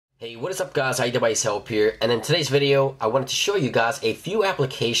Hey, what is up guys, iDevice Help here, and in today's video I wanted to show you guys a few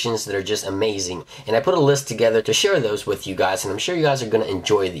applications that are just amazing, and I put a list together to share those with you guys, and I'm sure you guys are going to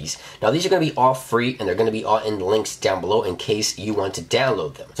enjoy these. Now these are going to be all free, and they're going to be all in the links down below in case you want to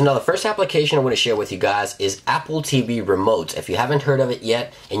download them. So now the first application I want to share with you guys is Apple TV Remote. If you haven't heard of it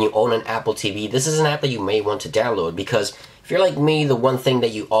yet and you own an Apple TV, this is an app that you may want to download because if you're like me, the one thing that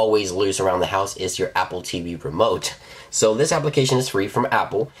you always lose around the house is your Apple TV Remote. So this application is free from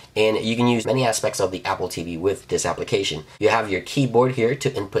Apple, and you can use many aspects of the Apple TV with this application. You have your keyboard here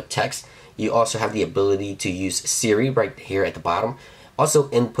to input text. You also have the ability to use Siri right here at the bottom.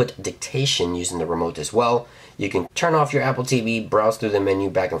 Also input dictation using the remote as well. You can turn off your Apple TV, browse through the menu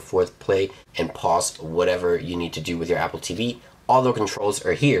back and forth, play and pause whatever you need to do with your Apple TV. All the controls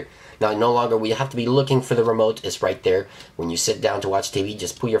are here. Now no longer will you have to be looking for the remote. It's right there. When you sit down to watch TV,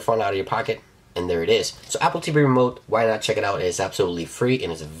 just pull your phone out of your pocket and there it is. So Apple TV Remote, why not check it out? It's absolutely free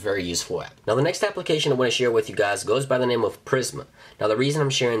and it's a very useful app. Now the next application I want to share with you guys goes by the name of Prisma. Now the reason I'm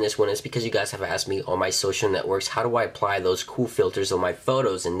sharing this one is because you guys have asked me on my social networks, how do I apply those cool filters on my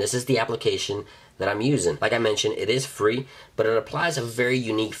photos? And this is the application that I'm using. Like I mentioned, it is free, but it applies a very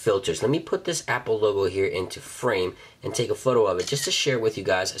unique filters. Let me put this Apple logo here into frame and take a photo of it just to share with you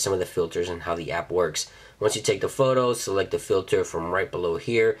guys some of the filters and how the app works. Once you take the photo, select the filter from right below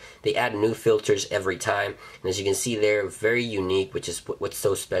here. They add new filters every time, and as you can see there, very unique, which is what's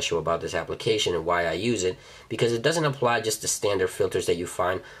so special about this application and why I use it, because it doesn't apply just the standard filters that you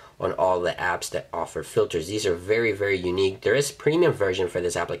find on all the apps that offer filters. These are very, very unique. There is a premium version for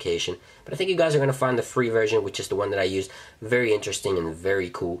this application, but I think you guys are going to find the free version, which is the one that I use, very interesting and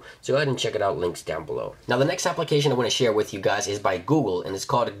very cool. So go ahead and check it out, links down below. Now the next application I want to share with you guys is by Google, and it's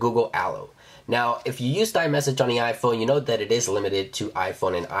called Google Allo. Now, if you use iMessage on the iPhone, you know that it is limited to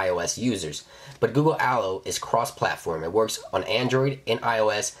iPhone and iOS users. But Google Allo is cross-platform. It works on Android and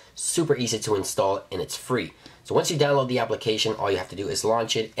iOS, super easy to install, and it's free. So once you download the application, all you have to do is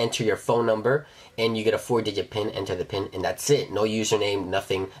launch it, enter your phone number, and you get a 4-digit PIN, enter the PIN, and that's it. No username,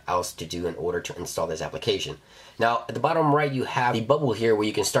 nothing else to do in order to install this application. Now, at the bottom right, you have the bubble here where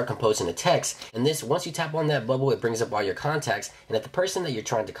you can start composing a text. And this, once you tap on that bubble, it brings up all your contacts. And if the person that you're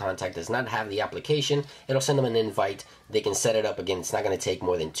trying to contact does not have the application, it'll send them an invite. They can set it up again. It's not going to take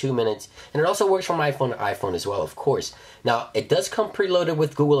more than 2 minutes. And it also works from iPhone to iPhone as well, of course. Now, it does come preloaded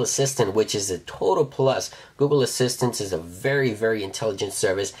with Google Assistant, which is a total plus. Google Assistant is a very, very intelligent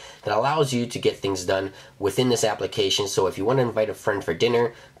service that allows you to get things done within this application. So if you want to invite a friend for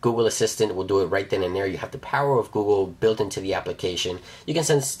dinner, Google Assistant will do it right then and there. You have the power of Google built into the application. You can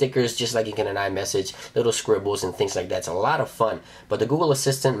send stickers just like you can in iMessage, little scribbles and things like that. It's a lot of fun. But the Google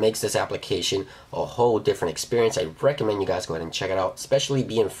Assistant makes this application a whole different experience. I recommend you guys go ahead and check it out, especially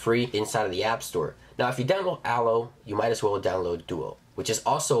being free inside of the App Store. Now, if you download Allo, you might as well download Duo, which is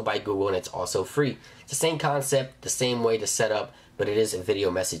also by Google and it's also free. It's the same concept, the same way to set up, but it is a video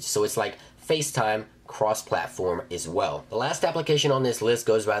message. So it's like FaceTime, cross-platform as well. The last application on this list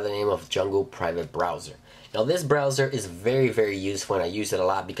goes by the name of Jungle Private Browser. Now this browser is very, very useful and I use it a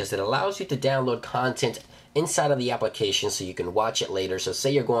lot because it allows you to download content inside of the application so you can watch it later. So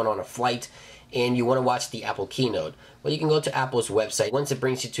say you're going on a flight and you want to watch the Apple keynote. Well, you can go to Apple's website. Once it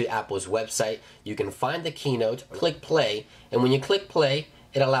brings you to Apple's website, you can find the keynote, click play, and when you click play,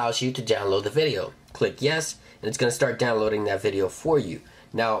 it allows you to download the video. Click yes, and it's going to start downloading that video for you.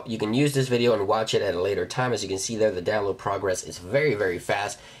 Now, you can use this video and watch it at a later time. As you can see there, the download progress is very, very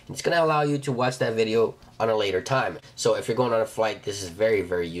fast. And it's going to allow you to watch that video on a later time. So if you're going on a flight, this is very,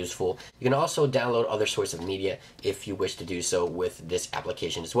 very useful. You can also download other sorts of media if you wish to do so with this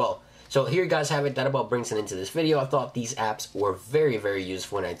application as well. So here you guys have it. That about brings it into this video. I thought these apps were very, very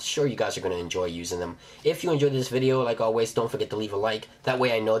useful, and I'm sure you guys are going to enjoy using them. If you enjoyed this video, like always, don't forget to leave a like. That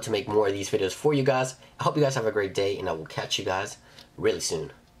way I know to make more of these videos for you guys. I hope you guys have a great day, and I will catch you guys really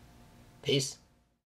soon. Peace.